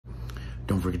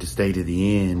Don't forget to stay to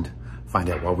the end. Find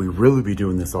out why we really be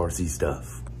doing this RC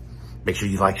stuff. Make sure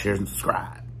you like, share, and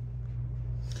subscribe.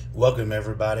 Welcome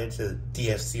everybody to the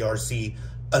DFCRC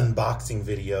unboxing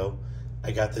video.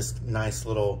 I got this nice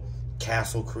little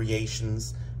Castle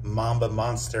Creations MAMBA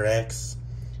Monster X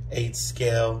 8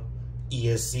 scale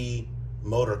ESC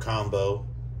motor combo,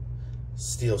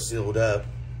 steel sealed up.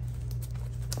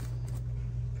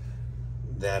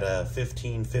 That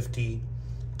 1550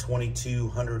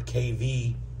 2200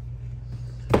 kV.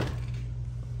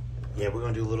 Yeah, we're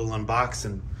gonna do a little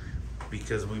unboxing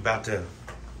because we're about to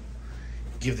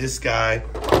give this guy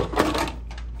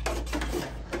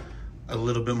a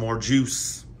little bit more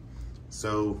juice.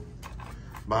 So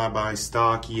bye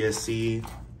stock ESC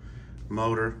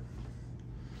motor.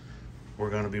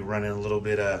 We're gonna be running a little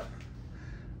bit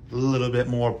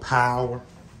more power.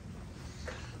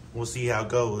 We'll see how it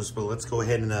goes, but let's go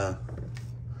ahead and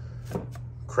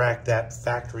crack that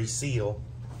factory seal.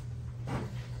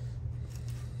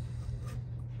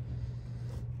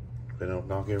 But don't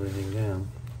knock everything down.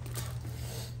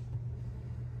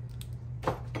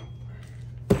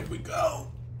 Here we go.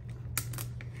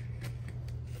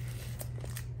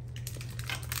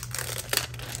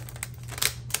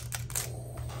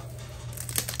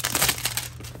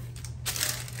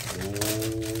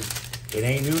 Oh, it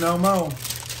ain't new no more.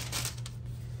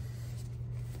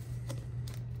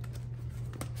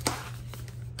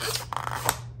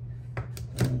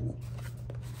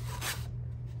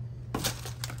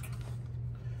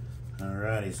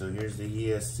 Alrighty, so here's the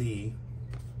ESC.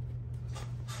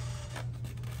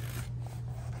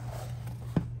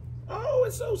 Oh,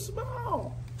 it's so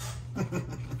small.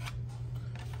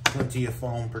 Plenty of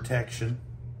foam protection.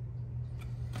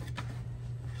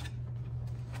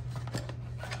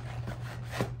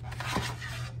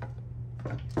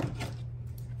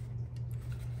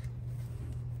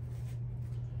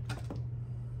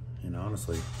 And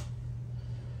honestly,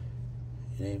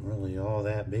 it ain't really all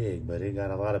that big, but it got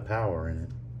a lot of power in it.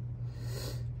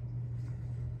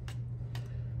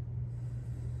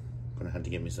 Gonna have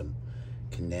to get me some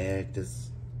connectors.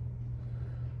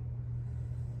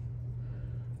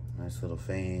 Nice little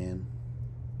fan.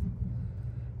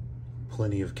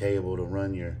 Plenty of cable to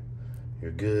run your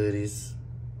goodies.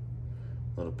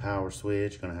 Little power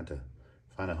switch. Gonna have to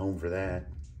find a home for that.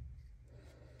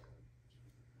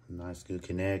 Nice good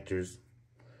connectors.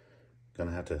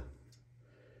 Gonna have to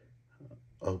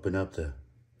open up the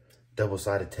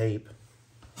double-sided tape.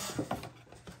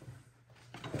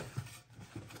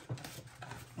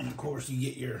 And of course you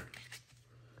get your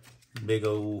big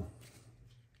old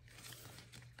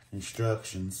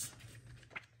instructions.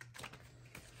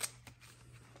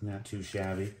 Not too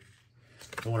shabby.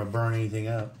 Don't want to burn anything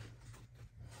up.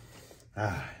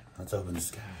 Alright, let's open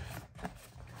this guy.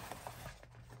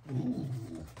 Ooh.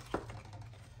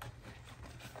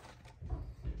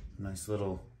 Nice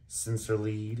little sensor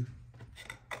lead.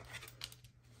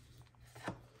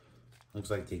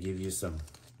 Looks like they give you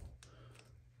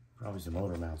probably some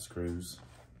motor mount screws.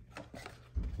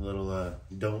 A little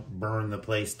don't burn the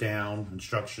place down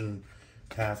instruction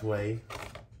pathway.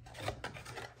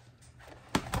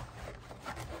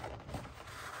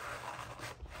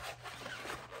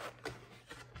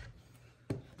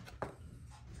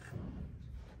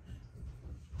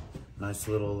 Nice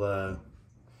little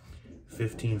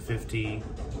 1550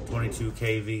 22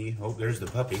 kV. Oh, there's the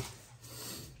puppy.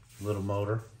 Little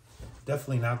motor.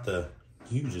 Definitely not the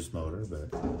hugest motor,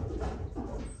 but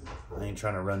I ain't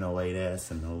trying to run no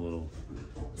 8S and no little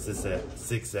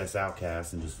 6S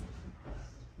Outcast and just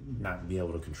not be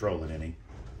able to control it any.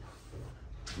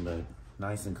 But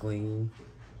nice and clean.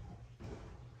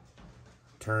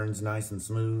 Turns nice and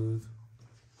smooth.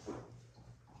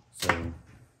 So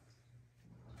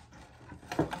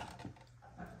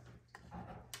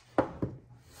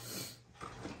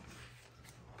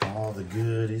all the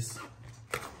goodies.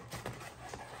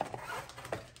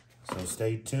 So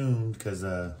stay tuned because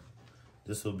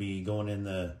this will be going in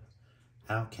the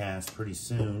Outcast pretty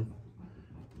soon,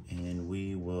 and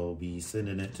we will be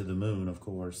sending it to the moon, of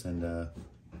course, and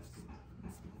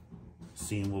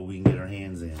seeing what we can get our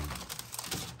hands in.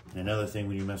 And another thing,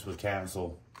 when you mess with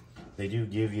Castle, they do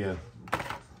give you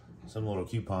some little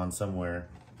coupon somewhere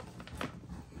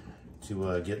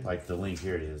to get like the link.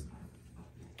 Here it is.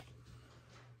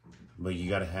 But you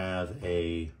gotta have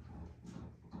a,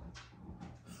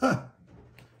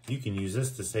 you can use this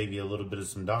to save you a little bit of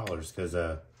some dollars because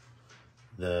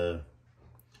the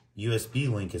USB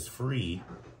link is free,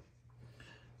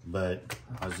 but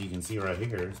as you can see right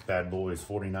here, this bad boy is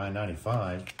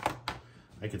 $49.95.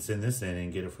 I could send this in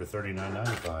and get it for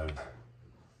 $39.95. I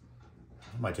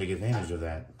might take advantage of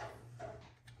that.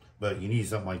 But you need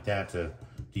something like that to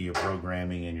do your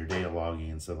programming and your data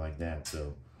logging and stuff like that.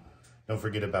 So don't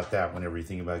forget about that whenever you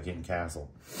think about getting Castle.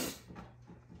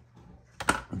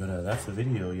 But that's the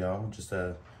video, y'all. Just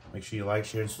make sure you like,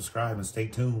 share, and subscribe, and stay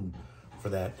tuned for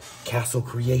that Castle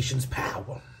Creations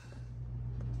power.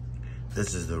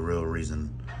 This is the real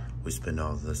reason we spend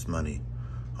all this money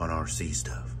on RC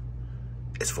stuff.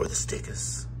 It's for the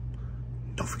stickers.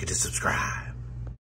 Don't forget to subscribe.